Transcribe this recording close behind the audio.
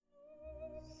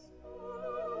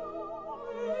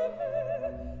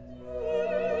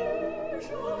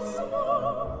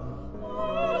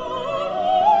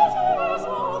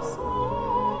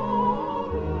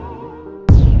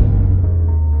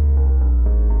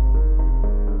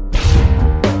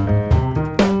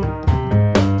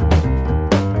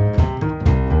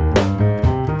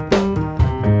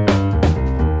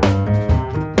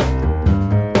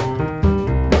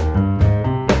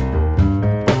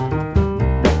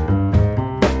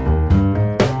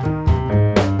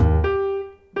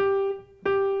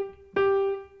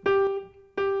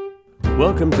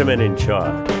Welcome to Men in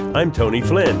Charge. I'm Tony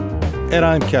Flynn. And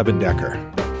I'm Kevin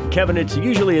Decker. Kevin, it's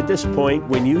usually at this point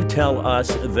when you tell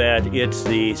us that it's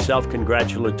the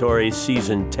self-congratulatory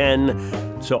season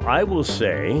 10. So I will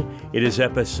say it is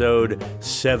episode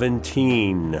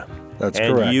 17. That's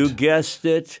and correct. And you guessed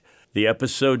it. The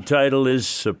episode title is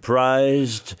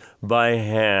Surprised by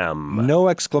Ham. No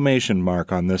exclamation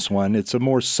mark on this one. It's a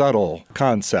more subtle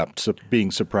concept of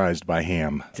being surprised by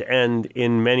ham. And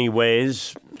in many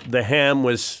ways, the ham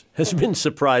has been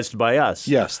surprised by us.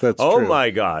 Yes, that's true. Oh, my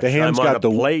gosh. The ham's I'm on got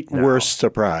the plate now. worst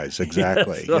surprise.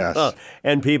 Exactly, yes.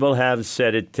 And people have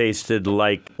said it tasted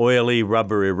like oily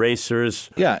rubber erasers.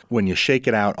 Yeah, when you shake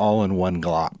it out all in one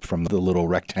glop from the little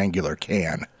rectangular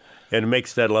can. And it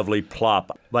makes that lovely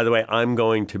plop. By the way, I'm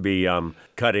going to be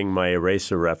cutting my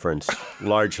eraser reference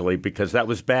largely because that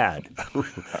was bad.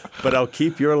 But I'll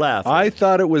keep your laugh. I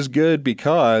thought it was good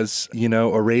because,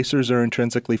 erasers are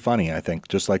intrinsically funny, I think,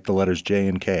 just like the letters J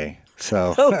and K.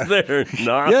 So No, they're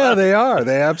not. Yeah, they are.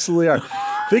 They absolutely are.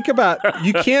 Think about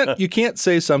you can't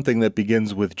say something that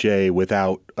begins with J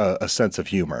without a sense of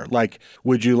humor. Like,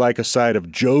 would you like a side of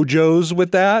JoJo's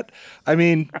with that? I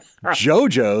mean,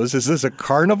 JoJo's? Is this a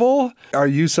carnival? Are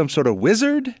you some sort of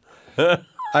wizard?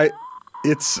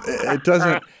 It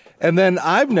doesn't. And then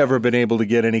I've never been able to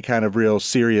get any kind of real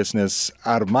seriousness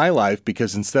out of my life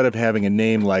because instead of having a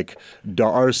name like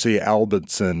Darcy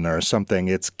Albertson or something,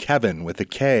 it's Kevin with a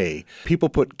K. People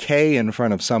put K in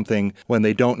front of something when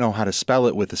they don't know how to spell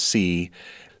it with a C.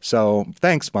 So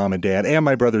thanks, Mom and Dad. And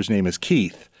my brother's name is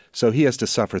Keith. So he has to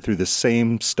suffer through the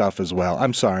same stuff as well.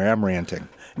 I'm sorry, I'm ranting.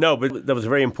 No, but that was a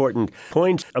very important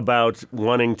point about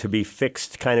wanting to be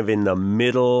fixed kind of in the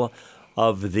middle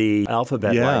of the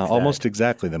alphabet. Yeah, like that. Almost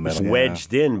exactly the middle. It's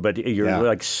wedged in, but you're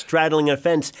like straddling a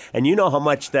fence, and you know how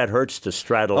much that hurts to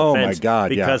straddle a fence. Oh, my God,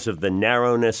 because of the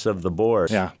narrowness of the board.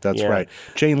 Yeah, that's right.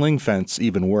 Chain link fence,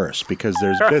 even worse, because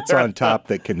there's bits on top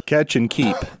that can catch and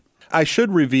keep. I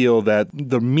should reveal that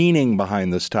the meaning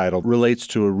behind this title relates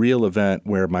to a real event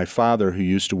where my father, who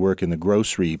used to work in the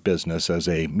grocery business as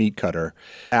a meat cutter,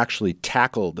 actually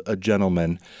tackled a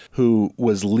gentleman who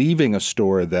was leaving a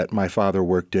store that my father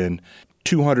worked in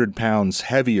 200 pounds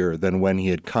heavier than when he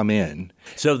had come in.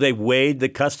 So they weighed the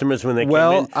customers when they came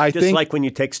in? I think, like when you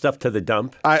take stuff to the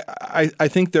dump? I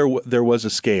think there was a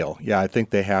scale. Yeah, I think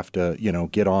they have to,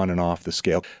 get on and off the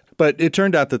scale. But it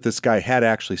turned out that this guy had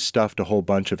actually stuffed a whole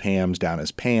bunch of hams down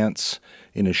his pants,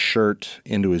 in his shirt,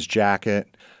 into his jacket.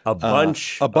 A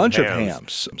bunch of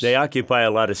hams. They occupy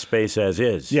a lot of space as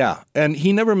is. Yeah, and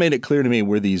he never made it clear to me,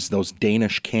 were those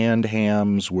Danish canned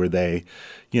hams, were they,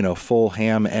 full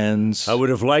ham ends? I would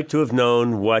have liked to have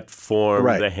known what form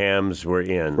the hams were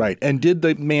in. Right, and did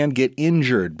the man get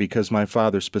injured because my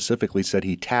father specifically said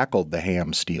he tackled the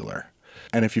ham stealer?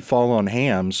 And if you fall on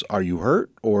hams, are you hurt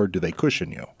or do they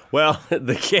cushion you? Well,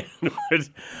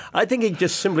 I think he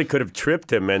just simply could have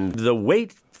tripped him, and the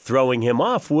weight throwing him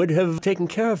off would have taken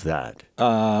care of that.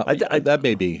 That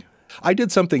may be. I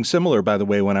did something similar, by the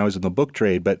way, when I was in the book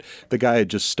trade, but the guy had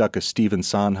just stuck a Stephen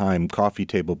Sondheim coffee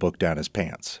table book down his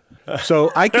pants.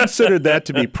 So I considered that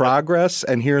to be progress,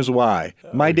 and here's why.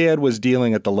 My dad was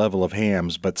dealing at the level of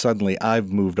hams, but suddenly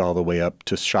I've moved all the way up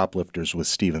to shoplifters with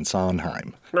Stephen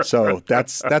Sondheim. So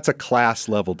that's a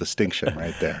class-level distinction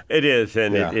right there. It is,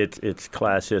 and it's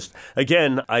classist.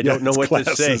 Again, I don't know what classist,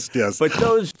 to say, yes. but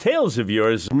those tales of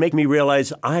yours make me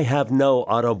realize I have no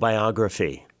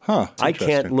autobiography. I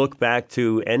can't look back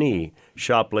to any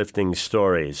shoplifting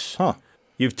stories.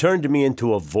 You've turned me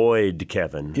into a void,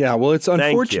 Kevin. Yeah, well, it's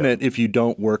unfortunate if you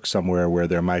don't work somewhere where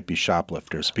there might be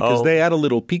shoplifters because they add a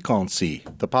little piquancy.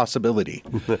 The possibility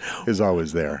is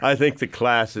always there. I think the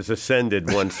class has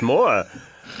ascended once more.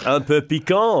 Un peu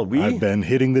piquant, oui? I've been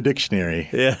hitting the dictionary.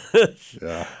 Yeah.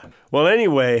 Well,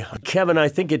 anyway, Kevin, I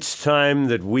think it's time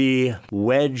that we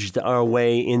wedged our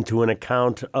way into an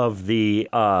account of the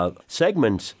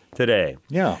segments today.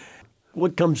 Yeah.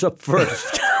 What comes up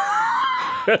first?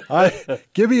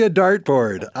 Give me a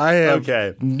dartboard. I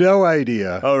have no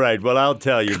idea. All right. Well, I'll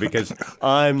tell you because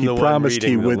I'm the one reading the list. He promised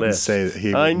he wouldn't say that.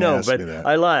 He I know, ask but me that.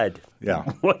 I lied. Yeah.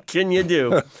 What can you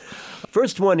do?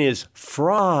 First one is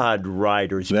fraud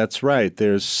riders. That's right.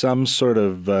 There's some sort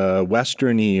of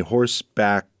western-y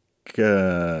horseback.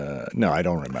 No, I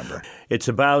don't remember. It's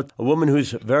about a woman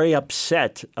who's very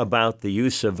upset about the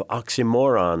use of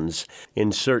oxymorons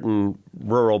in certain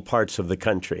rural parts of the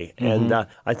country. Mm-hmm. And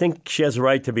I think she has a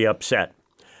right to be upset.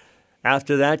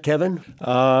 After that, Kevin?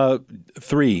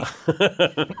 3.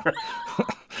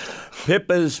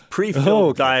 Pippa's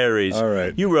pre-filled diaries. All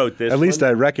right. You wrote this At least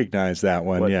one. I recognize that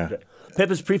one, yeah.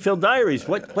 Pippa's Pre-Filled Diaries.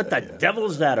 What the devil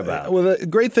is that about? Well, the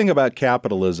great thing about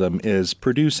capitalism is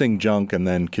producing junk and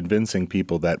then convincing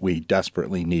people that we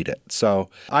desperately need it. So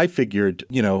I figured,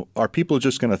 are people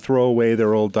just going to throw away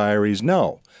their old diaries?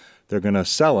 No. They're going to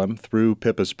sell them through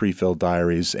Pippa's Pre-Filled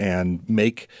Diaries and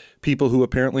make people who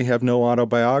apparently have no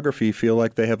autobiography feel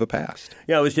like they have a past.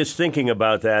 Yeah, I was just thinking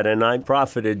about that, and I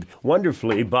profited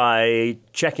wonderfully by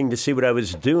checking to see what I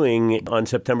was doing on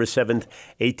September 7th,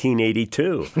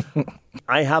 1882.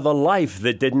 I have a life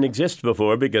that didn't exist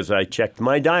before because I checked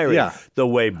my diary the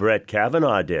way Brett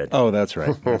Kavanaugh did. Oh, that's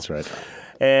right. That's right.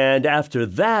 And after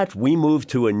that, we moved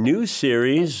to a new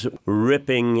series,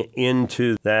 ripping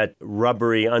into that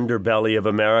rubbery underbelly of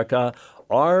America,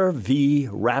 RV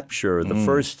Rapture, the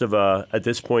first of a, at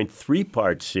this point,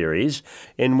 3-part series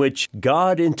in which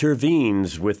God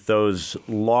intervenes with those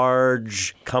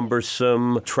large,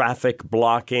 cumbersome,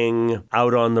 traffic-blocking,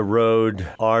 out-on-the-road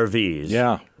RVs.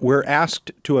 Yeah. We're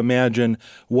asked to imagine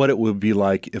what it would be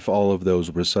like if all of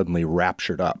those were suddenly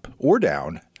raptured up or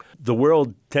down. The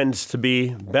world tends to be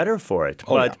better for it,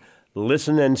 but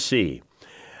listen and see.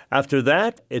 After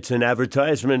that, it's an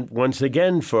advertisement once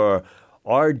again for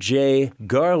R.J.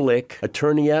 Garlick,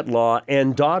 attorney at law,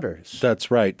 and daughters. That's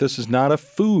right. This is not a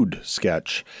food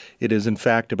sketch. It is, in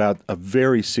fact, about a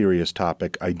very serious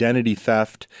topic, identity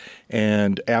theft.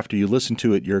 And after you listen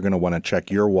to it, you're going to want to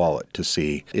check your wallet to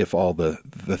see if all the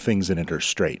things in it are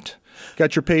straight.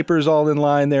 Got your papers all in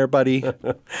line there, buddy?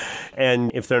 And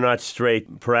if they're not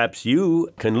straight, perhaps you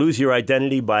can lose your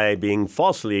identity by being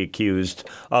falsely accused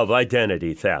of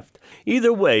identity theft.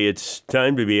 Either way, it's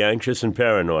time to be anxious and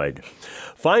paranoid.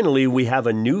 Finally, we have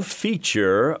a new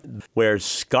feature where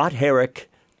Scott Herrick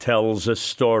tells a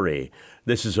story.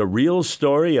 This is a real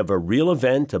story of a real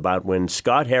event about when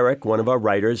Scott Herrick, one of our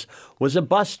writers, was a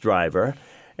bus driver.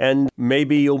 And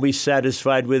maybe you'll be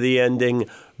satisfied with the ending,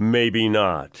 maybe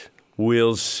not.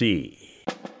 We'll see.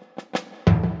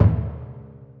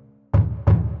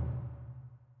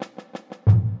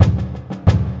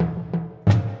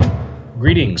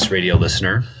 Greetings, radio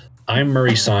listener. I'm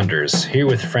Murray Saunders, here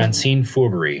with Francine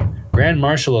Fourbery, Grand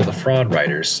Marshal of the Fraud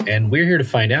Writers, and we're here to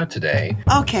find out today.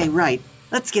 Okay, right.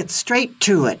 Let's get straight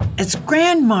to it. As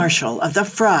Grand Marshal of the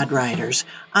Fraud Writers,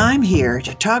 I'm here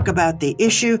to talk about the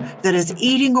issue that is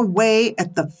eating away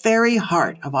at the very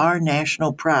heart of our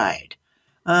national pride.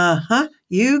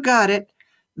 You got it.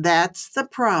 That's the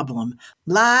problem.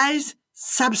 Lies,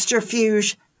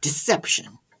 subterfuge,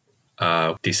 deception.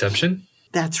 Deception?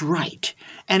 That's right.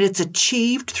 And it's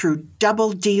achieved through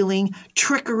double dealing,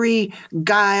 trickery,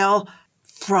 guile,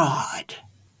 fraud.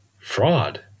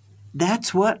 Fraud?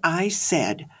 That's what I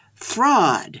said.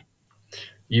 Fraud.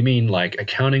 You mean like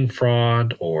accounting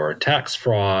fraud or tax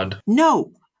fraud?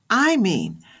 No, I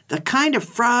mean the kind of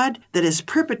fraud that is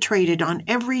perpetrated on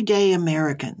everyday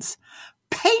Americans.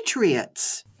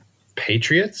 Patriots.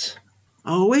 Patriots?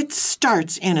 Oh, it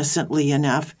starts innocently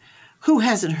enough. Who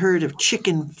hasn't heard of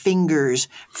chicken fingers,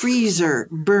 freezer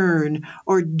burn,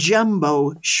 or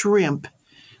jumbo shrimp?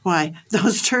 Why,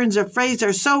 those turns of phrase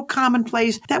are so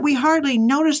commonplace that we hardly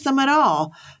notice them at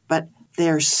all, but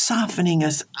they're softening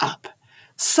us up,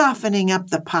 softening up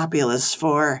the populace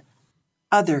for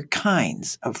other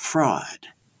kinds of fraud.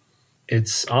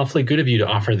 It's awfully good of you to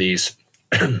offer these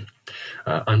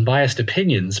unbiased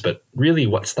opinions, but really,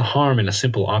 what's the harm in a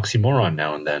simple oxymoron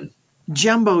now and then?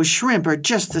 Jumbo shrimp are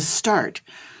just the start.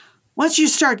 Once you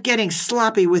start getting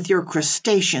sloppy with your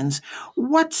crustaceans,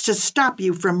 what's to stop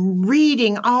you from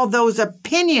reading all those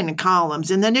opinion columns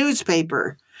in the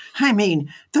newspaper? I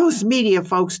mean, those media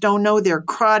folks don't know their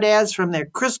crawdads from their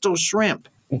crystal shrimp.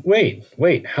 Wait,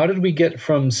 how did we get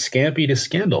from scampi to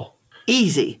scandal?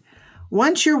 Easy.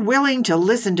 Once you're willing to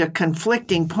listen to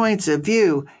conflicting points of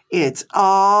view, it's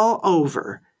all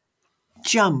over.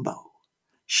 Jumbo,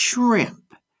 shrimp.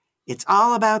 It's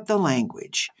all about the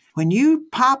language. When you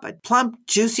pop a plump,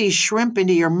 juicy shrimp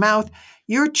into your mouth,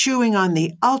 you're chewing on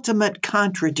the ultimate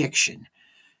contradiction.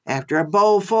 After a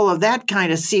bowl full of that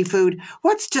kind of seafood,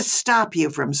 what's to stop you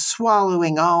from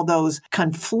swallowing all those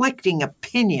conflicting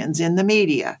opinions in the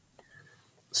media?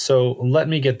 So let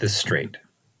me get this straight.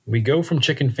 We go from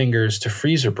chicken fingers to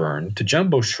freezer burn to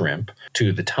jumbo shrimp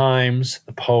to the Times,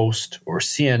 the Post, or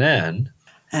CNN.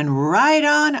 And right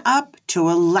on up to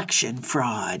election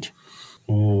fraud.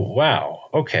 Wow.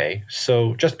 Okay.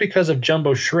 So just because of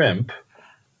jumbo shrimp...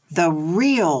 The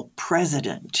real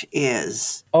president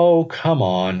is... Oh, come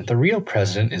on. The real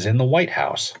president is in the White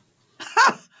House.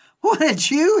 Ha! What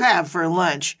did you have for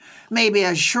lunch? Maybe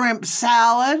a shrimp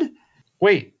salad?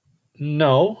 Wait.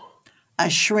 No. A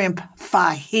shrimp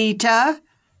fajita?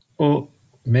 Well,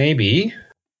 maybe.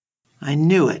 I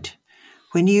knew it.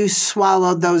 When you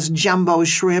swallowed those jumbo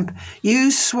shrimp,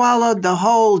 you swallowed the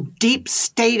whole deep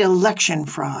state election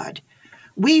fraud.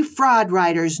 We fraud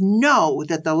writers know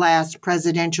that the last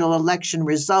presidential election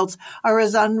results are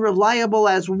as unreliable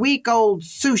as week-old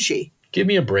sushi. Give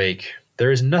me a break.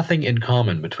 There is nothing in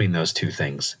common between those two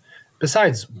things.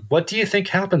 Besides, what do you think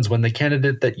happens when the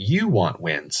candidate that you want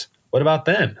wins? What about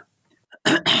them?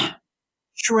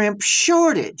 Shrimp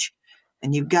shortage.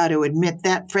 And you've got to admit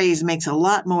that phrase makes a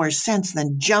lot more sense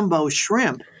than jumbo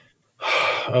shrimp.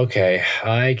 Okay,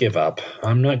 I give up.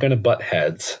 I'm not going to butt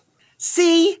heads.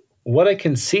 See? What I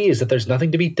can see is that there's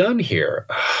nothing to be done here.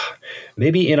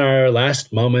 Maybe in our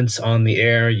last moments on the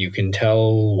air, you can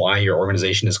tell why your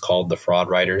organization is called the Fraud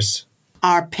Writers.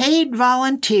 Our paid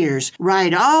volunteers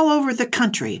ride all over the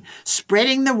country,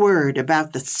 spreading the word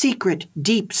about the secret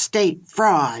deep state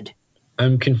fraud.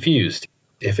 I'm confused.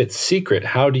 If it's secret,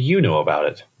 how do you know about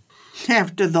it?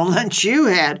 After the lunch you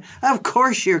had, of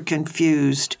course you're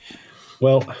confused.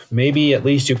 Well, maybe at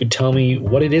least you could tell me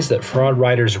what it is that fraud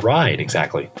writers ride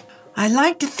exactly. I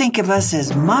like to think of us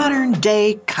as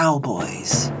modern-day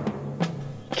cowboys.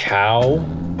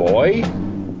 Cowboy?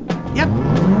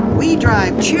 Yep, we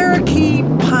drive Cherokee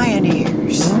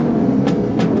Pioneers.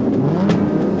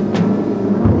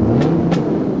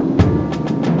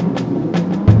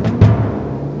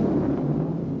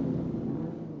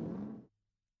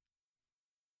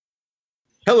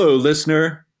 Hello,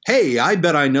 listener. Hey, I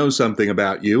bet I know something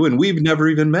about you, and we've never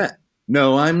even met.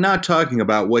 No, I'm not talking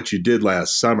about what you did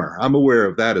last summer. I'm aware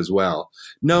of that as well.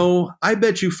 No, I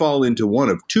bet you fall into one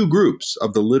of two groups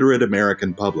of the literate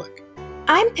American public.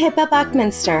 I'm Pippa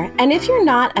Buckminster, and if you're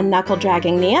not a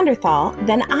knuckle-dragging Neanderthal,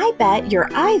 then I bet you're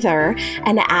either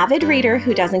an avid reader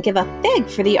who doesn't give a fig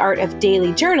for the art of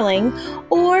daily journaling,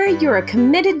 or you're a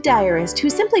committed diarist who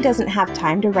simply doesn't have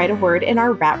time to write a word in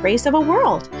our rat race of a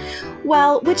world.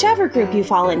 Well, whichever group you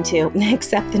fall into,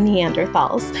 except the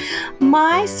Neanderthals,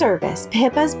 my service,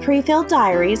 Pippa's Pre-Filled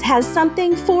Diaries, has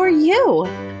something for you.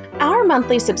 Our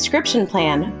monthly subscription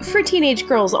plan, for teenage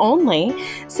girls only,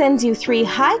 sends you 3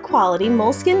 high-quality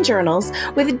moleskin journals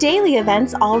with daily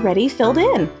events already filled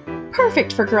in.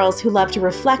 Perfect for girls who love to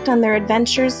reflect on their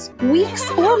adventures weeks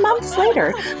or months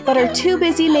later, but are too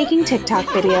busy making TikTok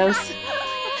videos.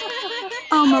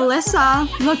 Oh, Melissa,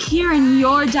 look here in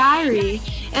your diary.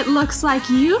 It looks like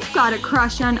you've got a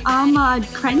crush on Ahmad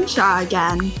Crenshaw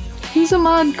again. Who's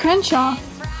Ahmad Crenshaw?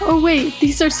 Oh wait,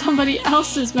 these are somebody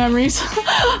else's memories.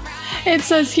 It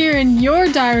says here in your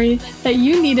diary that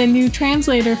you need a new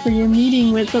translator for your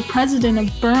meeting with the president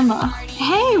of Burma.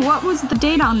 Hey, what was the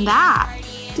date on that?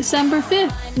 December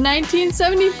 5th,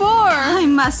 1974. I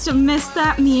must have missed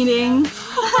that meeting.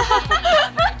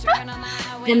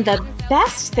 And the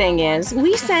best thing is,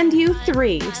 we send you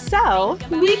 3, so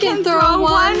we can throw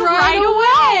one right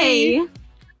away.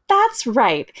 That's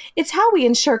right. It's how we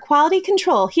ensure quality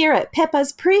control here at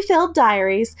Pippa's Pre-Filled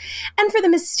Diaries. And for the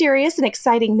mysterious and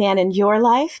exciting man in your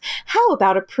life, how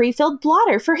about a pre-filled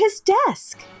blotter for his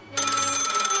desk?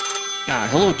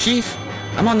 Hello, Chief.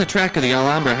 I'm on the track of the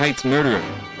Alhambra Heights murderer.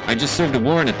 I just served a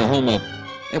warrant at the home of...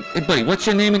 Hey, buddy, what's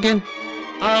your name again?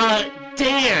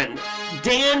 Dan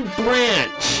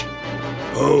Branch.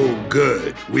 Oh,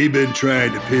 good. We've been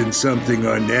trying to pin something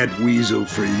on that weasel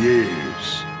for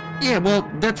years. Yeah, well,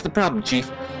 that's the problem,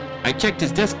 Chief. I checked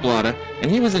his desk blotter,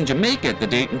 and he was in Jamaica at the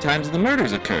date and times the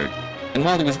murders occurred. And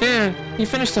while he was there, he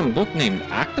finished some book named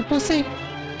Octopussy.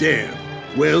 Damn.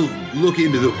 Well, look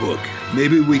into the book.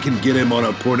 Maybe we can get him on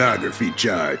a pornography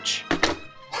charge.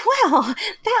 Well,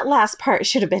 that last part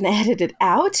should have been edited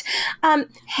out.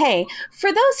 Hey,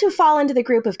 for those who fall into the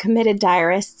group of committed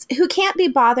diarists who can't be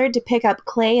bothered to pick up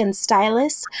clay and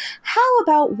stylus, how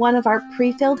about one of our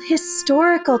pre-filled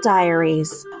historical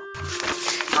diaries?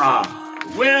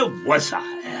 Where was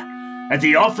I? At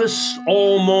the office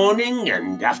all morning,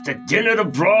 and after dinner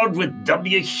abroad with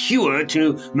W. Hewer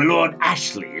to my Lord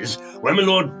Ashley's, where my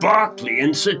Lord Berkeley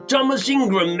and Sir Thomas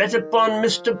Ingram met upon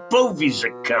Mr. Bovey's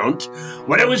account,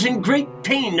 where I was in great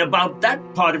pain about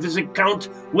that part of his account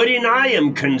wherein I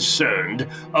am concerned,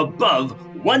 above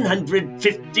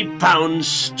 £150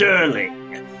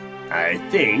 sterling, I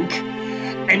think,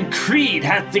 and Creed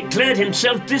hath declared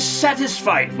himself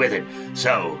dissatisfied with it,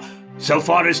 so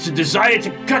far as to desire to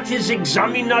cut his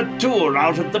examinatur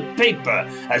out of the paper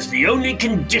as the only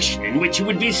condition in which he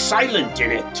would be silent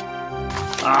in it.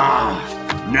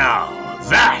 Now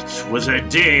that was a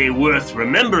day worth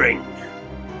remembering.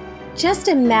 Just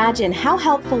imagine how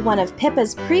helpful one of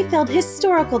Pippa's pre-filled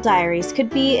historical diaries could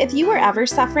be if you were ever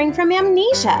suffering from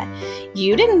amnesia.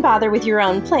 You didn't bother with your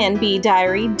own Plan B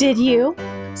diary, did you?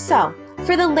 So, for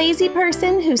For the lazy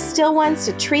person who still wants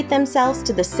to treat themselves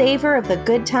to the savor of the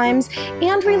good times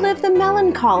and relive the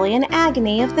melancholy and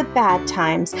agony of the bad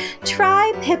times,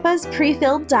 try Pippa's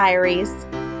Pre-Filled Diaries.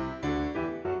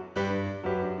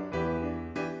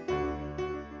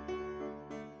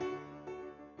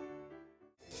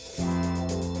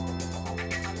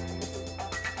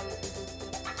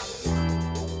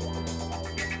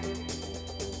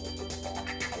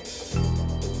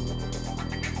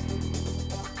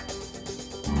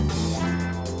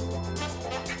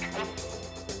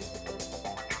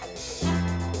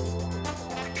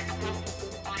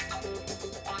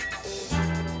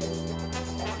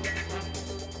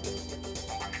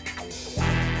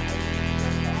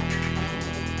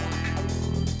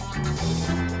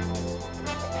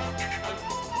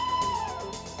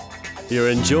 You're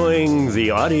enjoying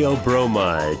the audio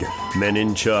bromide, Men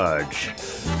in Charge.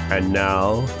 And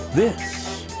now,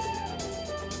 this.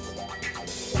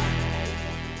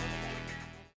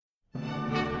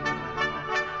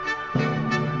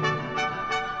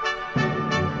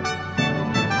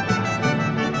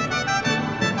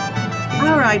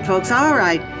 All right, folks, all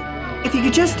right. If you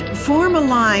could just form a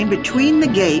line between the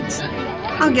gates,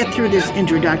 I'll get through this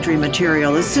introductory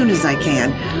material as soon as I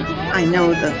can. I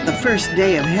know that the first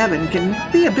day of heaven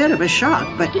can be a bit of a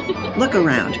shock, but look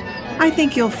around. I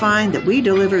think you'll find that we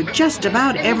deliver just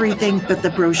about everything that the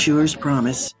brochures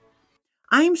promise.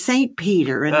 I'm St.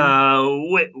 Peter, and...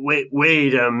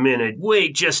 Wait a minute.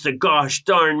 Wait just a gosh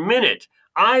darn minute.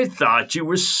 I thought you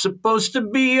were supposed to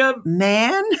be a...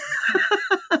 Man?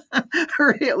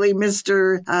 Really,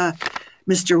 Mr.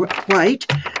 White?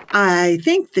 I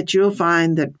think that you'll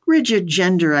find that rigid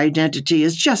gender identity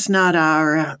is just not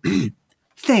our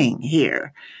thing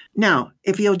here. Now,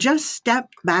 if you'll just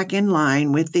step back in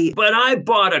line with the... But I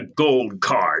bought a gold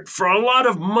card for a lot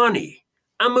of money.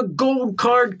 I'm a gold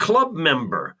card club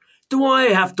member. Do I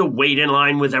have to wait in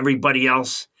line with everybody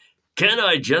else? Can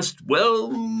I just,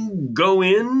 go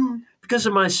in because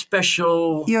of my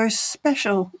special... Your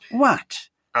special what?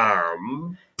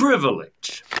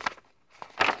 Privilege.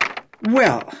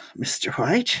 Well, Mr.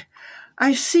 White,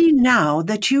 I see now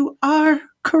that you are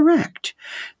correct.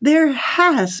 There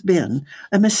has been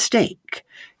a mistake.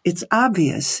 It's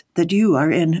obvious that you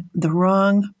are in the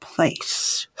wrong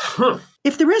place.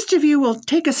 If the rest of you will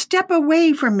take a step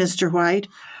away from Mr. White,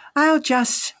 I'll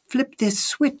just flip this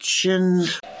switch and...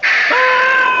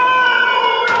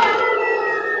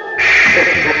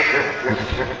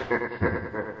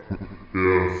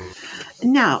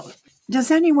 Now,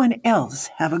 does anyone else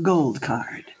have a gold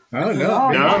card? Oh, no.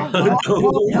 No.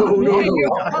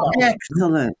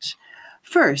 Excellent.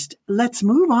 First, let's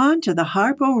move on to the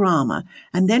Harporama,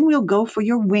 and then we'll go for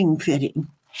your wing fitting.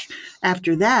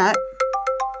 After that...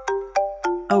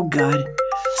 Oh, God.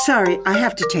 Sorry, I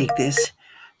have to take this.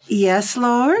 Yes,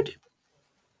 Lord?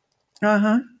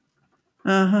 I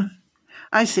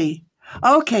see.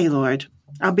 Okay, Lord.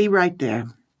 I'll be right there.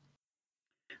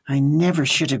 I never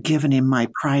should have given him my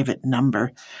private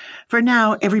number. For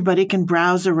now, everybody can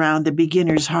browse around the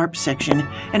beginner's harp section,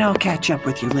 and I'll catch up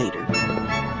with you later.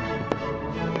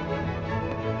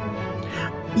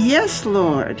 Yes,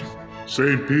 Lord.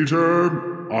 St.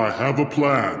 Peter, I have a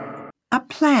plan. A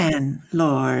plan,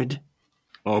 Lord.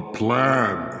 A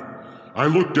plan. I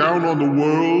look down on the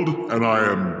world, and I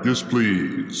am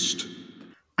displeased.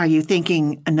 Are you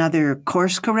thinking another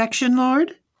course correction,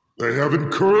 Lord? They have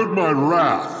incurred my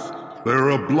wrath. They are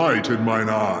a blight in mine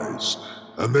eyes,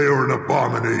 and they are an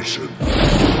abomination.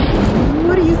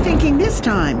 What are you thinking this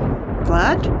time?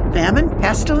 Flood? Famine?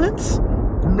 Pestilence?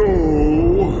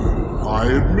 No. I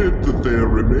admit that there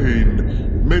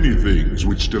remain many things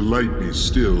which delight me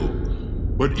still.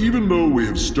 But even though we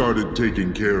have started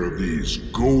taking care of these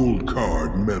gold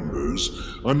card members,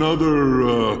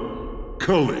 another,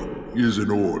 culling is in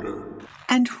order.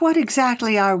 And what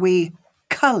exactly are we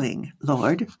culling,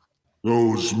 Lord?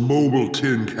 Those mobile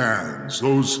tin cans,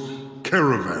 those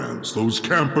caravans, those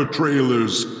camper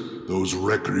trailers, those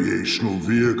recreational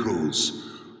vehicles.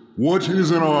 What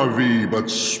is an RV but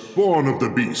spawn of the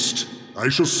beast? I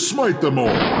shall smite them all.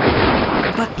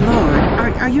 But,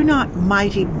 Lord, are you not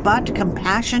mighty but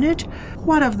compassionate?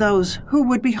 What of those who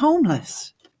would be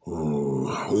homeless?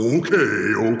 Okay.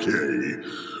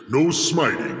 No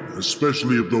smiting,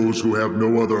 especially of those who have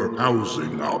no other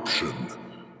housing option.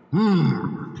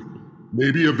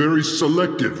 Maybe a very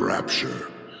selective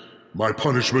rapture. My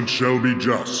punishment shall be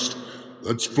just.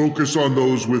 Let's focus on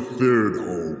those with third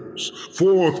homes,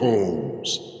 fourth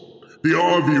homes. The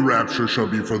RV rapture shall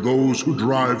be for those who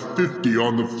drive 50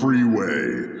 on the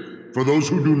freeway, for those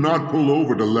who do not pull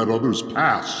over to let others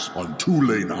pass on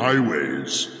 2-lane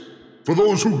highways, for For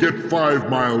those who get 5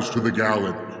 miles to the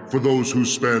gallon. For those who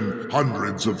spend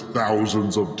hundreds of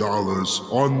thousands of dollars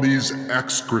on these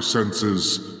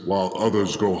excrescences while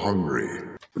others go hungry.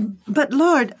 But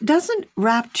Lord, doesn't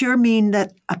rapture mean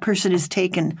that a person is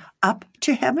taken up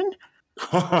to heaven?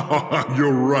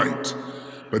 You're right.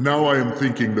 But now I am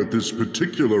thinking that this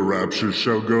particular rapture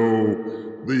shall go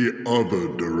the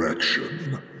other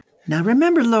direction. Now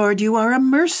remember, Lord, you are a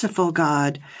merciful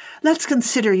God. Let's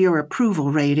consider your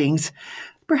approval ratings.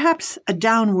 Perhaps a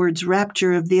downwards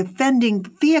rapture of the offending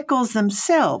vehicles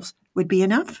themselves would be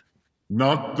enough?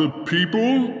 Not the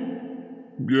people?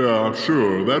 Yeah,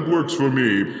 sure, that works for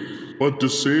me. But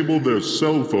disable their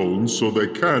cell phones so they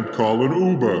can't call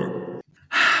an Uber.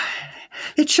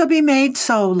 It shall be made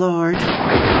so, Lord.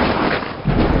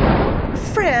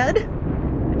 Fred,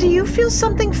 do you feel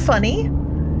something funny?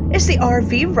 Is the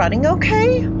RV running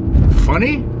okay?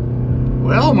 Funny?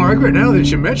 Well, Margaret, now that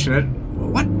you mention it,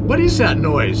 what is that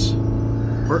noise?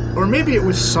 Or maybe it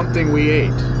was something we ate.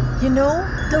 You know,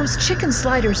 those chicken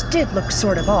sliders did look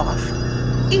sort of off.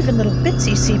 Even little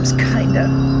Bitsy seems kinda,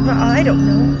 I don't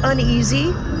know,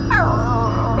 uneasy.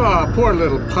 Ah, poor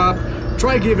little pup.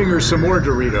 Try giving her some more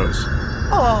Doritos.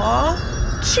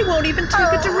 Aw, she won't even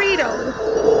take a Dorito.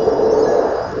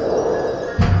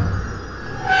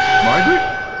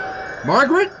 Margaret?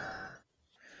 Margaret?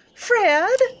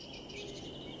 Fred?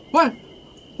 What?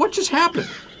 What just happened?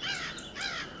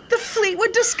 The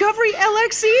Fleetwood Discovery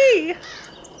LXE!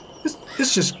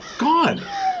 It's just gone.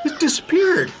 It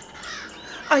disappeared.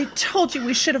 I told you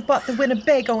we should have bought the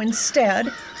Winnebago instead.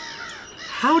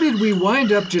 How did we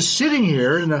wind up just sitting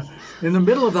here in the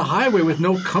middle of the highway with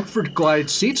no Comfort Glide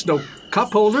seats, no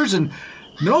cup holders, and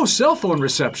no cell phone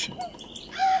reception?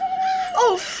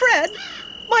 Oh, Fred!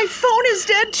 My phone is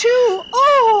dead too!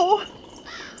 Oh!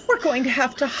 We're going to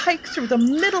have to hike through the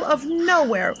middle of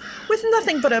nowhere with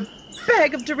nothing but a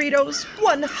bag of Doritos,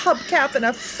 one hubcap, and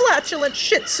a flatulent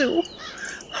Shih Tzu.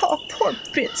 Oh, poor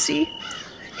Bitsy.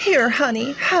 Here,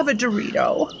 honey, have a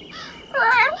Dorito.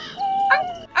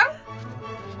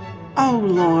 Oh,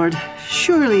 Lord,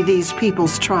 surely these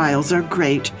people's trials are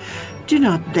great. Do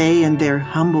not they and their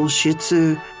humble Shih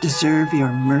Tzu deserve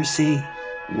your mercy?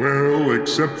 Well,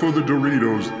 except for the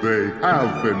Doritos, they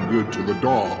have been good to the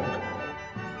dog.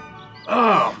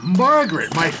 Oh,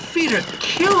 Margaret, my feet are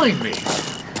killing me.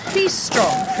 Be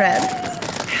strong, Fred.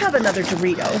 Have another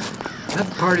Dorito.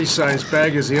 That party-sized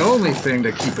bag is the only thing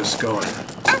to keep us going.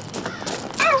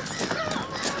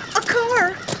 A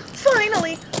car!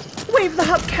 Finally! Wave the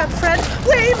hubcap, Fred!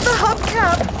 Wave the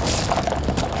hubcap!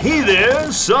 Hey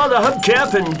there, saw the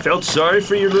hubcap and felt sorry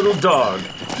for your little dog.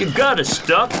 You gotta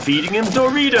stop feeding him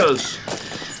Doritos.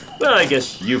 Well, I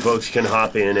guess you folks can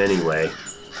hop in anyway.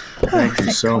 Thank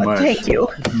you so much. Thank you.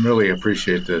 Really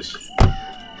appreciate this.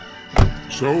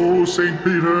 So, St.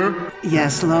 Peter?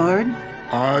 Yes, Lord?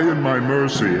 I and my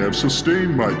mercy have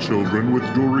sustained my children with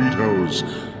Doritos,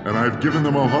 and I've given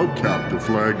them a hubcap to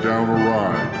flag down a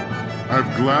ride.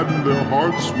 I've gladdened their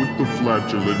hearts with the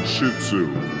flatulent Shih Tzu.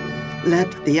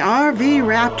 Let the RV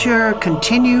rapture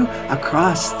continue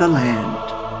across the land.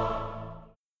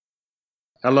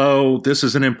 Hello, this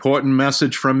is an important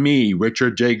message from me,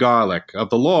 Richard J. Garlick,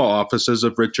 of the law offices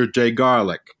of Richard J.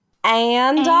 Garlick.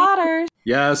 And daughters.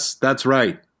 Yes, that's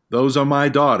right. Those are my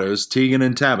daughters, Tegan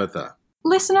and Tabitha.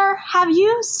 Listener, have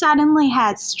you suddenly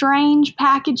had strange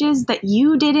packages that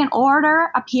you didn't order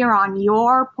appear on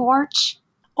your porch?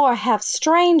 Or have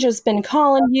strangers been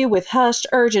calling you with hushed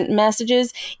urgent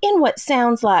messages in what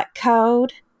sounds like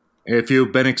code? If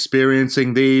you've been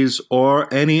experiencing these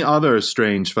or any other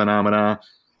strange phenomena,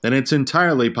 then it's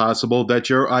entirely possible that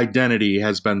your identity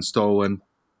has been stolen.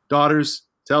 Daughters,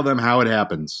 tell them how it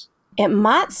happens. It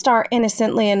might start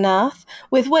innocently enough,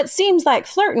 with what seems like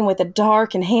flirting with a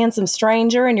dark and handsome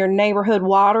stranger in your neighborhood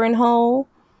watering hole.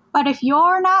 But if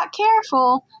you're not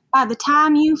careful, by the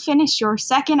time you finish your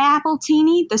second apple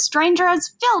teeny, the stranger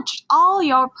has filched all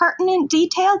your pertinent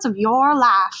details of your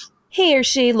life. He or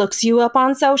she looks you up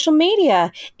on social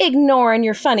media, ignoring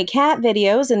your funny cat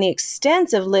videos and the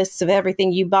extensive lists of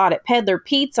everything you bought at Peddler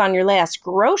Pete's on your last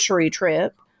grocery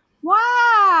trip.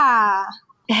 Why?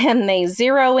 And they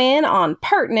zero in on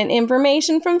pertinent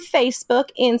information from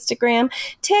Facebook, Instagram,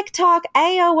 TikTok,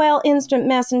 AOL Instant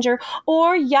Messenger,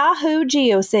 or Yahoo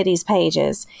GeoCities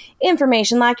pages.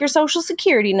 Information like your social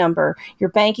security number, your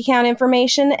bank account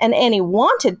information, and any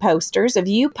wanted posters of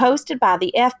you posted by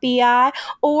the FBI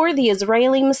or the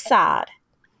Israeli Mossad.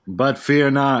 But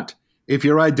fear not. If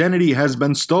your identity has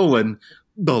been stolen,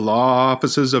 the law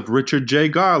offices of Richard J.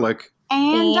 Garlick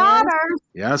and daughters.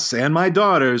 Yes, and my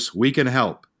daughters, we can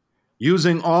help.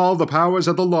 Using all the powers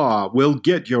of the law, we'll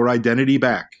get your identity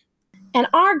back. And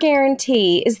our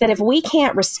guarantee is that if we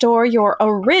can't restore your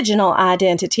original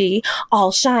identity,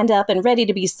 all shined up and ready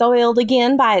to be soiled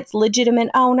again by its legitimate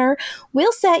owner,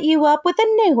 we'll set you up with a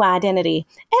new identity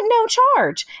at no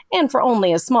charge and for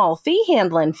only a small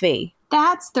handling fee.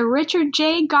 That's the Richard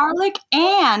J. Garlick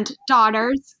and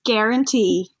Daughters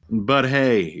guarantee. But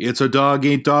hey, it's a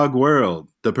dog-eat-dog world.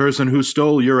 The person who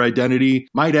stole your identity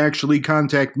might actually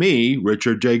contact me,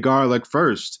 Richard J. Garlick,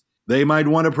 first. They might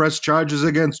want to press charges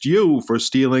against you for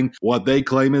stealing what they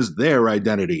claim is their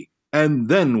identity. And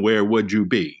then where would you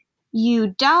be?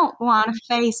 You don't want to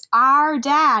face our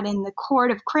dad in the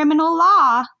court of criminal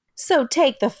law. So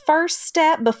take the first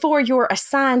step before your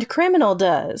assigned criminal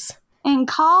does. And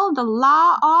call the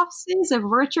law offices of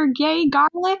Richard J.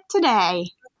 Garlick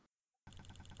today.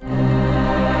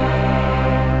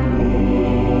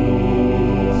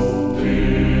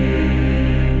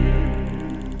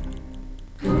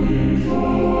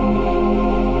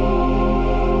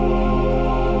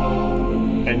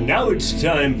 And now it's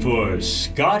time for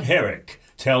Scott Herrick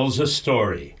Tells a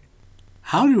Story.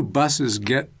 How do buses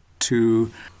get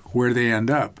to where they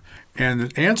end up? And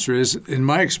the answer is, in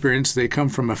my experience, they come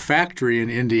from a factory in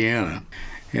Indiana.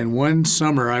 And one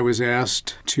summer I was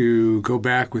asked to go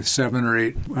back with 7 or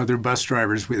 8 other bus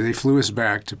drivers. They flew us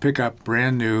back to pick up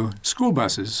brand new school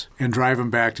buses and drive them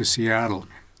back to Seattle.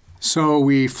 So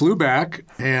we flew back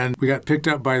and we got picked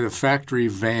up by the factory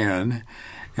van.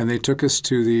 And they took us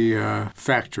to the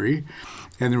factory,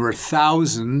 and there were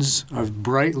thousands of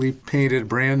brightly painted,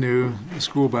 brand new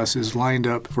school buses lined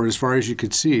up for as far as you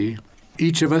could see.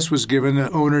 Each of us was given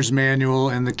the owner's manual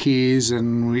and the keys,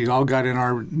 and we all got in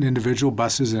our individual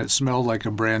buses, and it smelled like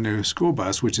a brand new school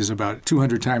bus, which is about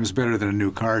 200 times better than a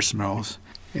new car smells.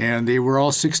 And they were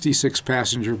all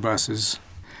 66-passenger buses.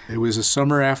 It was a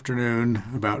summer afternoon,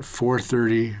 about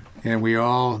 4:30, and we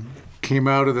all came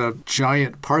out of the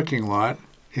giant parking lot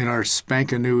in our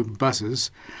spankin' new buses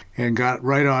and got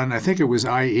right on, I think it was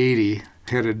I-80,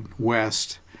 headed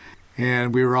west.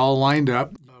 And we were all lined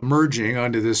up, merging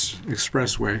onto this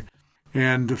expressway.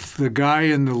 And the guy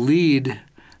in the lead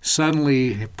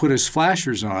suddenly put his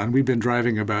flashers on. We'd been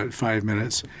driving about 5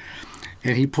 minutes.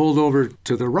 And he pulled over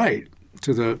to the right,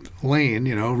 to the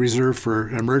lane, reserved for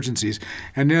emergencies.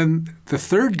 And then the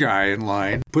third guy in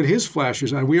line put his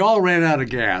flashers on. We all ran out of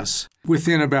gas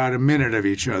within about a minute of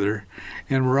each other.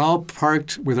 And we're all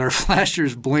parked with our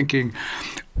flashers blinking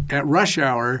at rush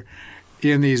hour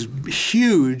in these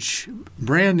huge,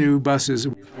 brand new buses.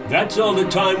 That's all the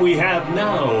time we have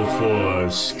now for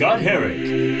Scott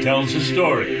Herrick Tells a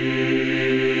Story.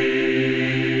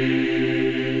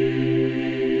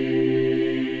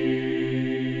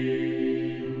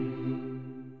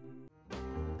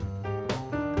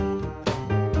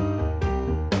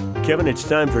 Kevin, it's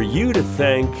time for you to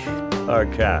thank our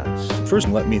cast. First,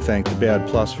 let me thank the Bad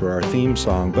Plus for our theme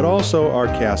song, but also our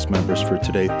cast members for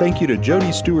today. Thank you to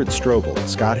Jody Stewart-Strobel,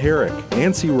 Scott Herrick,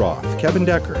 Nancy Roth, Kevin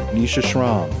Decker, Nisha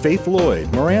Schramm, Faith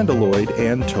Lloyd, Miranda Lloyd,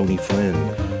 and Tony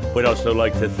Flynn. We'd also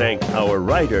like to thank our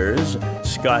writers,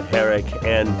 Scott Herrick,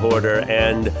 Ann Porter,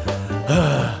 and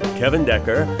Kevin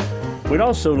Decker. We'd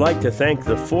also like to thank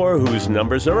the 4 whose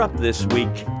numbers are up this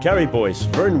week: Carrie Boyce,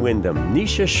 Vern Wyndham,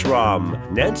 Nisha Schramm,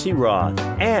 Nancy Roth,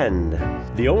 and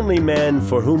the only man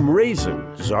for whom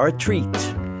raisins are a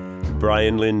treat,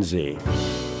 Brian Lindsay.